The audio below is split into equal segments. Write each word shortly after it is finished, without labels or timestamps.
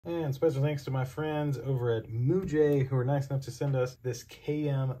And special thanks to my friends over at Moojay who were nice enough to send us this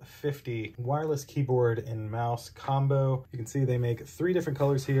KM50 wireless keyboard and mouse combo. You can see they make 3 different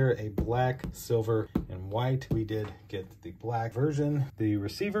colors here, a black, silver, and white. We did get the black version. The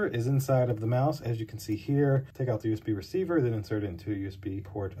receiver is inside of the mouse, as you can see here. Take out the USB receiver, then insert it into a USB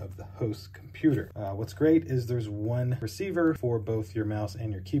port of the host computer. What's great is there's one receiver for both your mouse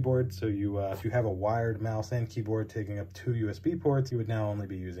and your keyboard. So if you have a wired mouse and keyboard taking up 2 USB ports, you would now only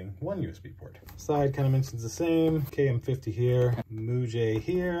be using one USB port. Side kind of mentions the same, KM50 here, Moojay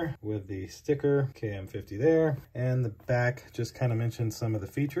here with the sticker, KM50 there, and the back just kind of mentions some of the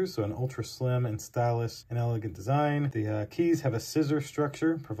features. So an ultra slim and stylish and elegant design. The keys have a scissor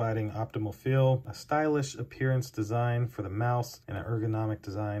structure providing optimal feel, a stylish appearance design for the mouse, and an ergonomic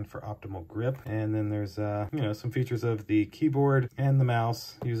design for optimal grip. And then there's some features of the keyboard and the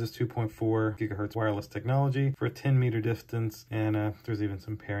mouse. Uses 2.4 gigahertz wireless technology for a 10-meter distance, and there's even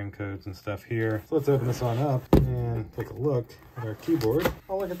some pairing codes and stuff here. So let's open this on up and take a look at our keyboard.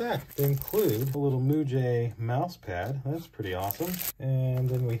 Oh, look at that. They include a little Moojay mouse pad. That's pretty awesome. And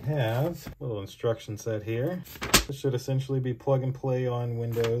then we have a little instruction set here. This should essentially be plug and play on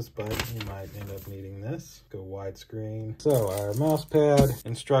Windows, but you might end up needing this. Go widescreen. So our mouse pad,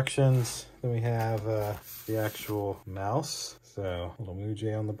 instructions, then we have the actual mouse. So a little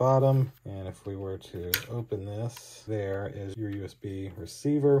Moojay on the bottom, and if we were to open this, there is your USB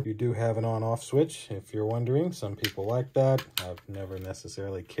receiver. You do have an on-off switch, if you're wondering. Some people like that. I've never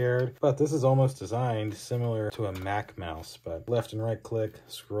necessarily cared, but this is almost designed similar to a Mac mouse, but left and right click,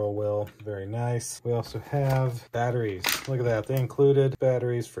 scroll wheel, very nice. We also have batteries. Look at that. They included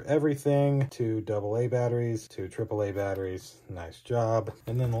batteries for everything, 2 AA batteries, 2 AAA batteries. Nice job.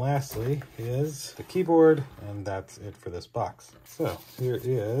 And then lastly is the keyboard, and that's it for this box. So here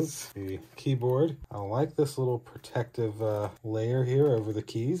is the keyboard. I like this little protective layer here over the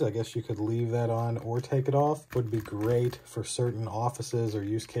keys. I guess you could leave that on or take it off. Would be great for certain offices or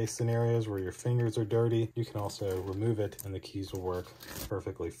use case scenarios where your fingers are dirty. You can also remove it and the keys will work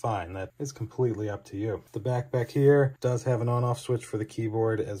perfectly fine. That is completely up to you. The back here does have an on-off switch for the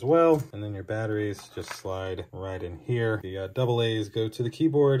keyboard as well. And then your batteries just slide right in here. The AA's go to the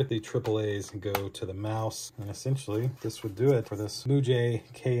keyboard. The AAA's go to the mouse. And essentially this would do it for this Moojay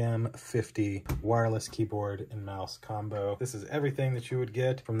KM50 wireless keyboard and mouse combo. This is everything that you would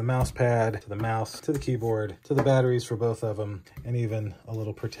get from the mouse pad to the mouse to the keyboard to the batteries for both of them, and even a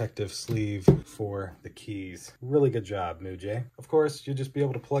little protective sleeve for the keys. Really good job, Moojay. Of course, you'd just be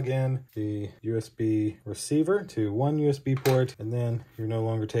able to plug in the USB receiver to one USB port, and then you're no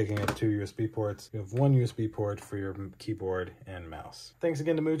longer taking up 2 USB ports. You have one USB port for your keyboard and mouse. Thanks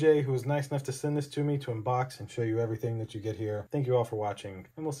again to Moojay, who was nice enough to send this to me to unbox and show you everything that you get here. Thank you all for watching,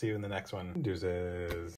 and we'll see you in the next one. Deuces.